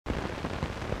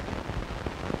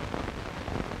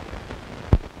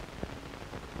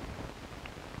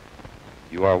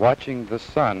You are watching the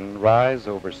sun rise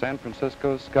over San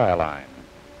Francisco's skyline.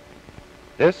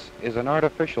 This is an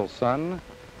artificial sun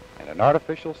and an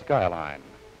artificial skyline.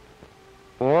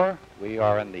 For we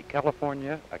are in the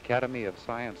California Academy of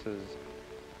Sciences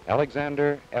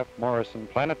Alexander F. Morrison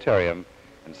Planetarium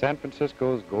in San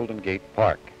Francisco's Golden Gate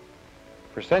Park.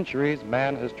 For centuries,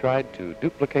 man has tried to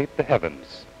duplicate the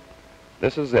heavens.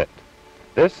 This is it.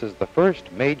 This is the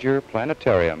first major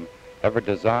planetarium ever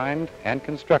designed and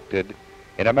constructed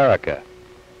in America.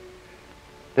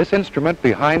 This instrument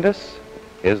behind us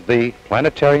is the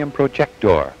Planeterium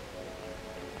projector.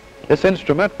 This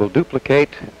instrument will duplicate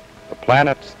the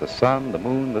planets, the sun, the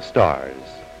moon, the stars.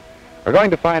 We're going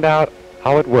to find out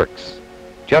how it works,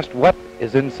 just what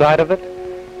is inside of it,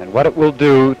 and what it will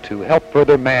do to help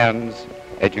further man's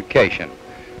education.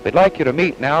 We'd like you to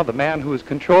meet now the man who is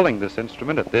controlling this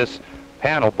instrument at this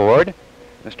panel board,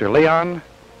 Mr. Leon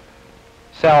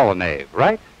Salnave,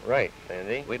 right? Right,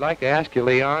 Sandy. We'd like to ask you,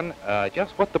 Leon,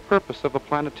 just what the purpose of a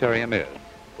planetarium is.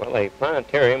 Well, a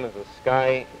planetarium is a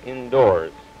sky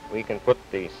indoors. We can put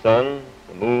the sun,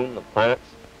 the moon, the planets,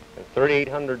 and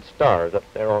 3,800 stars up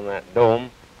there on that dome,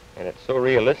 and it's so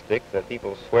realistic that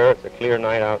people swear it's a clear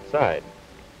night outside.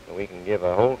 And we can give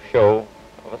a whole show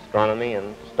of astronomy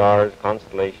and stars,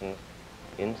 constellations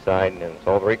inside, and it's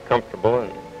all very comfortable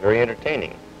and very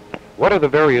entertaining. What are the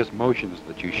various motions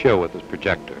that you show with this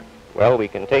projector? Well, we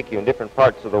can take you in different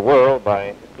parts of the world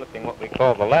by flipping what we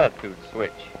call the latitude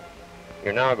switch.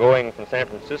 You're now going from San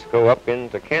Francisco up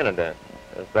into Canada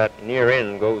as that near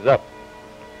end goes up.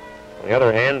 On the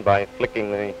other hand, by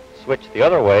flicking the switch the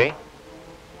other way,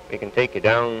 we can take you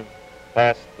down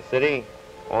past the city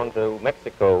onto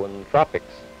Mexico and the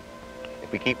tropics.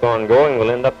 If we keep on going,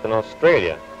 we'll end up in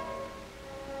Australia.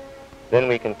 Then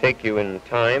we can take you in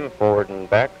time, forward and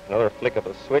back. Another flick of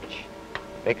a switch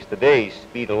makes the days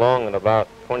speed along at about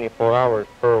 24 hours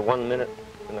per 1 minute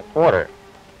and a quarter.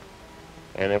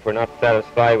 And if we're not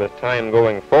satisfied with time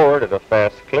going forward at a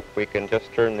fast clip, we can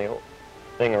just turn the whole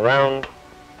thing around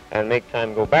and make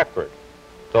time go backward.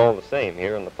 It's all the same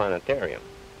here in the planetarium.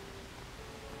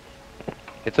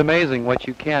 It's amazing what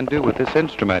you can do with this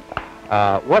instrument.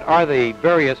 What are the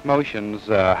various motions?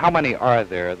 How many are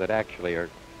there that actually are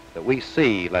that we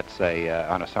see, let's say,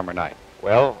 on a summer night?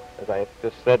 Well, as I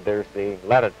just said, there's the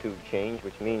latitude change,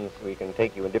 which means we can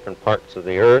take you in different parts of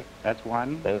the Earth. That's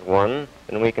one. There's one.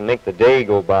 And we can make the day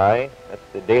go by. That's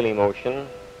the daily motion.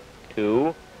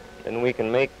 2. And we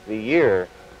can make the year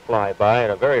fly by at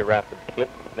a very rapid clip.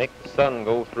 Make the sun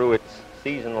go through its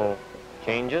seasonal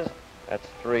changes. That's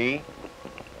 3.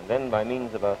 And then by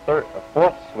means of a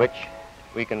fourth switch,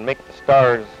 we can make the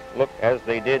stars look as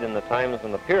they did in the times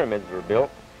when the pyramids were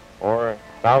built, or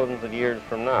thousands of years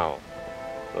from now.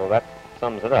 So that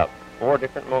sums it up. 4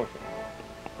 different motions.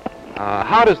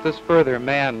 How does this further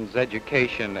man's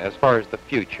education as far as the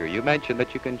future? You mentioned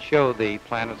that you can show the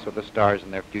planets or the stars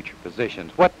in their future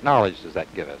positions. What knowledge does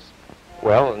that give us?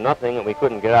 Well, nothing that we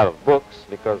couldn't get out of books,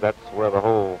 because that's where the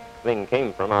whole thing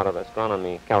came from, out of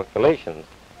astronomy calculations.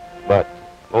 But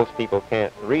most people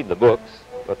can't read the books,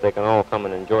 but they can all come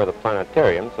and enjoy the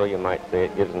planetarium, so you might say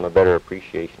it gives them a better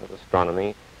appreciation of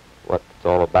astronomy, what it's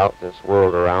all about, this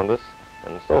world around us,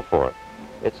 and so forth.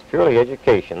 It's purely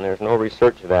education. There's no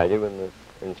research value in this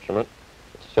instrument.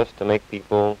 It's just to make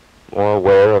people more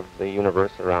aware of the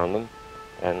universe around them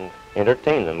and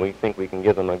entertain them. We think we can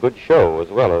give them a good show as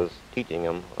well as teaching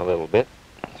them a little bit.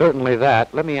 Certainly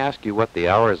that. Let me ask you what the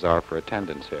hours are for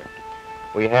attendance here.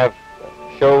 We have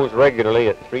shows regularly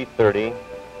at 3:30,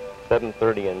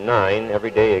 7:30, and 9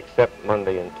 every day except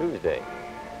Monday and Tuesday.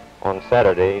 On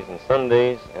Saturdays and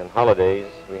Sundays and holidays,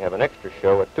 we have an extra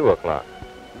show at 2 o'clock.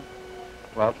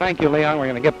 Well, thank you, Leon. We're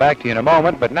going to get back to you in a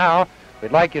moment, but now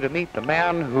we'd like you to meet the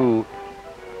man who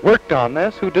worked on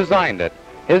this, who designed it.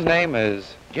 His name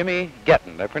is Jimmy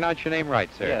Getton. Did I pronounce your name right,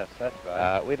 sir? Yes, that's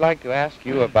right. We'd like to ask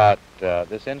you about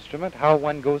this instrument, how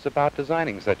one goes about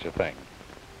designing such a thing.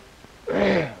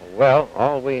 Well,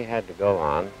 all we had to go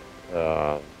on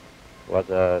was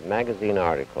a magazine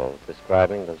article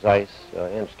describing the Zeiss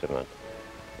instrument.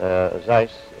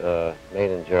 Zeiss,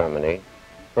 made in Germany,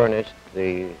 furnished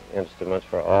the instruments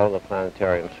for all the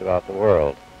planetariums throughout the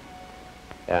world.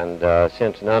 And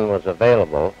since none was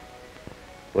available,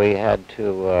 we had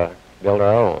to build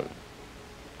our own.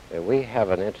 We have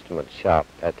an instrument shop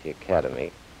at the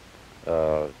Academy,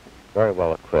 very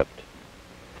well equipped.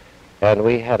 And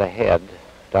we had a head,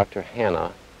 Dr.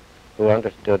 Hanna, who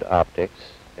understood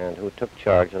optics and who took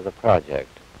charge of the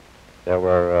project. There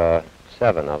were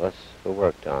 7 of us who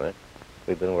worked on it.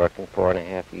 We've been working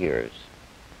 4.5 years.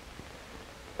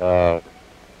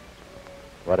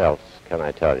 What else can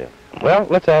I tell you? Well,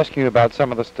 let's ask you about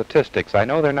some of the statistics. I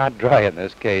know they're not dry in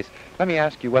this case. Let me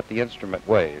ask you what the instrument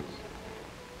weighs.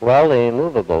 Well, the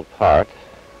movable part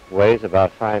weighs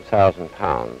about 5,000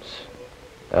 pounds.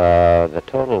 The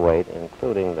total weight,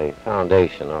 including the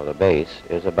foundation or the base,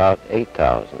 is about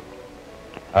 8,000.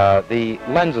 The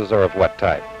lenses are of what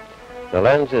type? The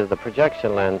lenses, the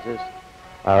projection lenses,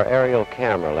 are aerial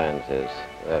camera lenses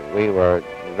that we were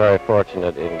very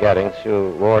fortunate in getting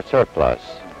through war surplus.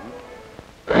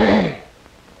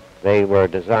 They were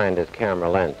designed as camera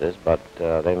lenses, but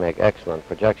they make excellent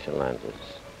projection lenses.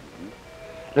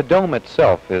 The dome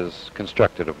itself is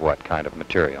constructed of what kind of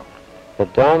material? The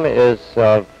dome is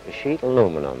of sheet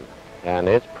aluminum, and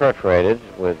it's perforated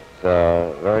with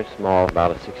very small,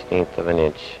 about a 1/16 of an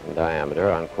inch in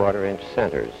diameter on 1/4-inch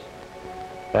centers.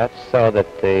 That's so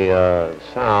that the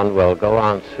sound will go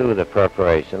on through the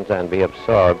perforations and be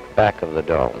absorbed back of the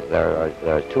dome. There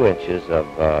are 2 inches of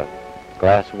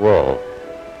glass wool,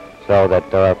 so that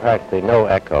there are practically no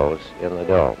echoes in the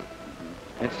dome.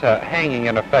 It's hanging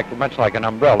in effect much like an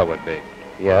umbrella would be.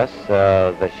 Yes,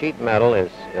 the sheet metal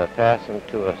is fastened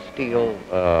to a steel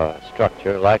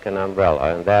structure like an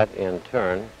umbrella, and that in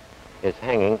turn is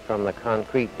hanging from the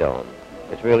concrete dome.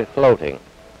 It's really floating.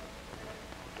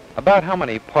 About how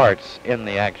many parts in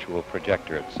the actual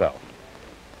projector itself?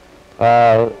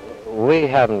 We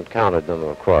haven't counted them,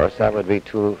 of course. That would be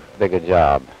too big a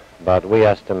job. But we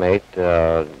estimate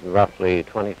roughly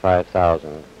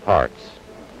 25,000 parts.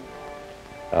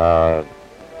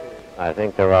 I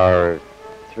think there are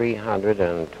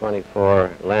 324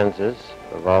 lenses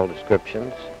of all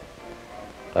descriptions,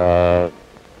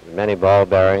 many ball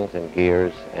bearings and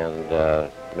gears and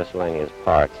miscellaneous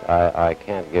parts. I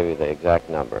can't give you the exact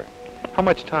number. How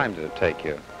much time did it take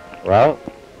you? Well,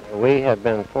 we have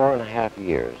been 4.5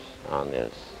 years on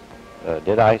this.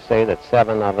 Did I say that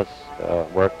 7 of us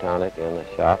worked on it in the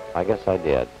shop? I guess I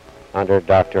did, under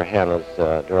Dr. Hanna's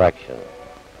direction.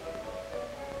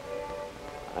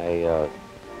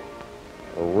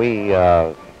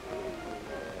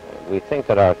 We think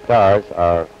that our stars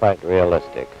are quite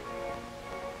realistic,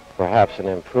 perhaps an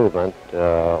improvement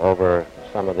over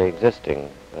some of the existing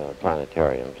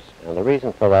planetariums. And the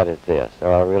reason for that is this.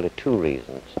 There are really 2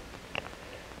 reasons.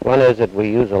 One is that we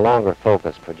use a longer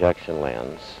focus projection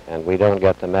lens, and we don't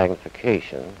get the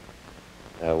magnification.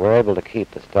 We're able to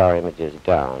keep the star images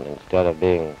down. Instead of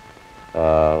being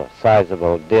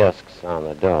sizable discs on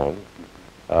the dome,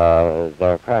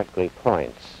 they're practically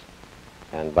points.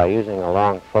 And by using a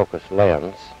long focus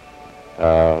lens,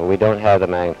 we don't have the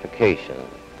magnification.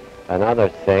 Another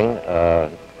thing,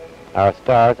 our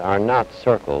stars are not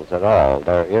circles at all.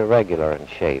 They're irregular in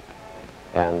shape.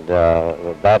 And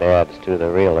that adds to the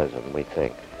realism, we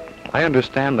think. I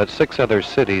understand that 6 other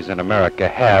cities in America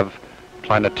have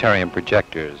planetarium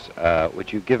projectors.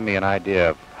 Would you give me an idea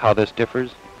of how this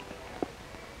differs?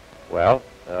 Well,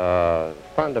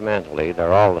 fundamentally,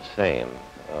 they're all the same.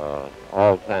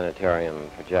 All planetarium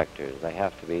projectors. They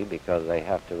have to be because they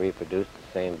have to reproduce the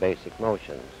same basic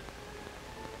motions.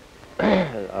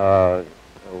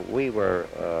 We were,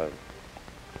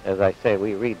 as I say,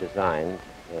 we redesigned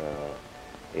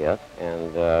it,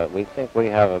 and we think we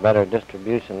have a better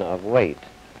distribution of weight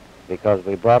because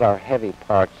we brought our heavy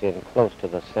parts in close to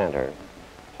the center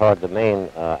toward the main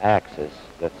axis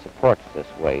that supports this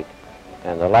weight,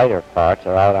 and the lighter parts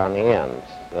are out on the ends.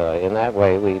 In that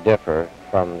way, we differ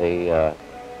from the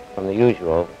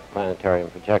usual planetarium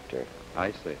projector.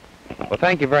 I see. Well,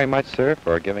 thank you very much, sir,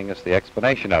 for giving us the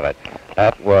explanation of it.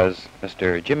 That was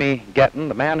Mr. Jimmy Getton,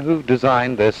 the man who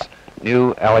designed this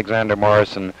new Alexander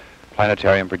Morrison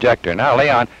planetarium projector. Now,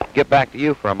 Leon, get back to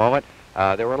you for a moment.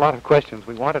 There were a lot of questions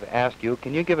we wanted to ask you.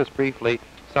 Can you give us briefly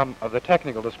some of the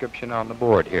technical description on the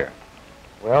board here?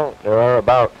 Well, there are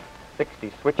about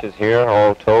 60 switches here,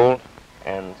 all told,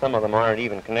 and some of them aren't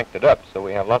even connected up, so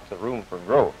we have lots of room for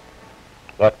growth.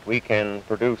 But we can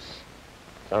produce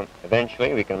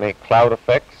eventually we can make cloud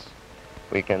effects.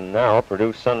 We can now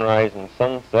produce sunrise and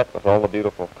sunset with all the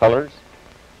beautiful colors.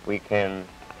 We can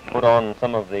put on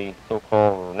some of the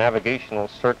so-called navigational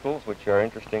circles, which are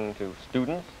interesting to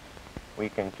students. We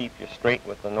can keep you straight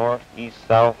with the north, east,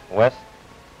 south, west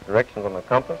directions on the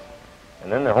compass.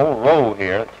 And then the whole row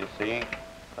here that you see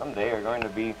someday are going to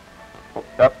be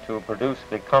hooked up to produce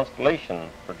the constellation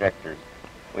projectors.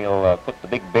 We'll put the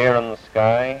Big Bear in the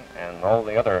sky and all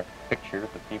the other pictures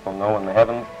that people know in the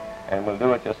heavens, and we'll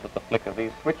do it just with the flick of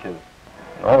these switches.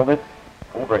 And all this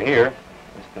over here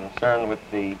is concerned with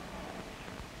the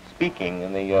speaking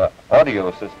and the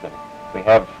audio system. We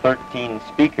have 13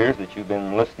 speakers that you've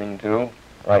been listening to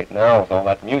right now with all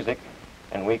that music,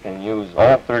 and we can use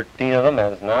all 13 of them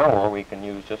as now, or we can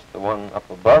use just the one up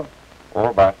above,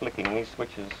 or by flicking these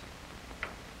switches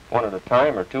one at a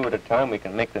time or two at a time, we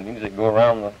can make the music go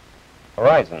around the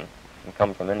horizon and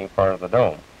come from any part of the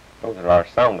dome. Those are our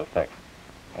sound effects.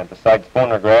 And besides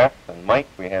phonograph and mic,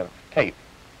 we have tape.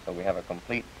 So we have a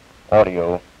complete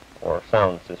audio or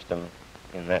sound system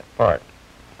in that part.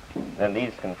 Then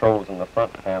these controls in the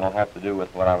front panel have to do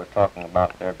with what I was talking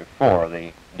about there before,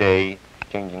 the day,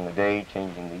 changing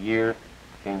the year,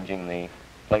 changing the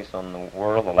place on the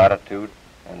world, the latitude,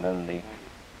 and then the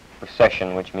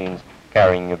precession, which means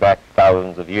carrying you back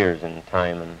thousands of years in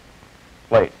time and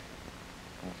place.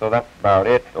 And so that's about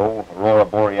it. Oh, Aurora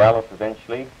Borealis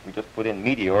eventually. We just put in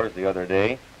meteors the other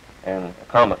day, and a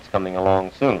comet's coming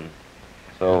along soon.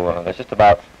 So there's just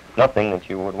about nothing that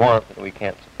you would want that we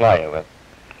can't supply you with.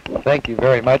 Well, thank you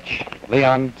very much,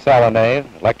 Leon Salinay,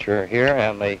 lecturer here,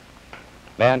 and the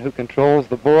man who controls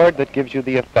the board that gives you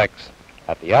the effects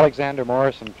at the Alexander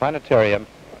Morrison Planetarium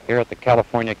here at the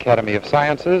California Academy of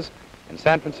Sciences in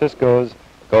San Francisco's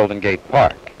Golden Gate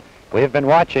Park. We have been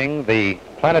watching the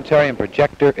planetarium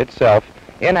projector itself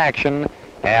in action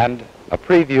and a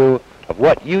preview of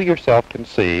what you yourself can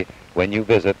see when you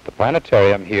visit the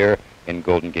planetarium here in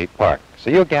Golden Gate Park.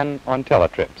 See you again on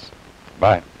Teletrips.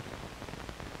 Bye.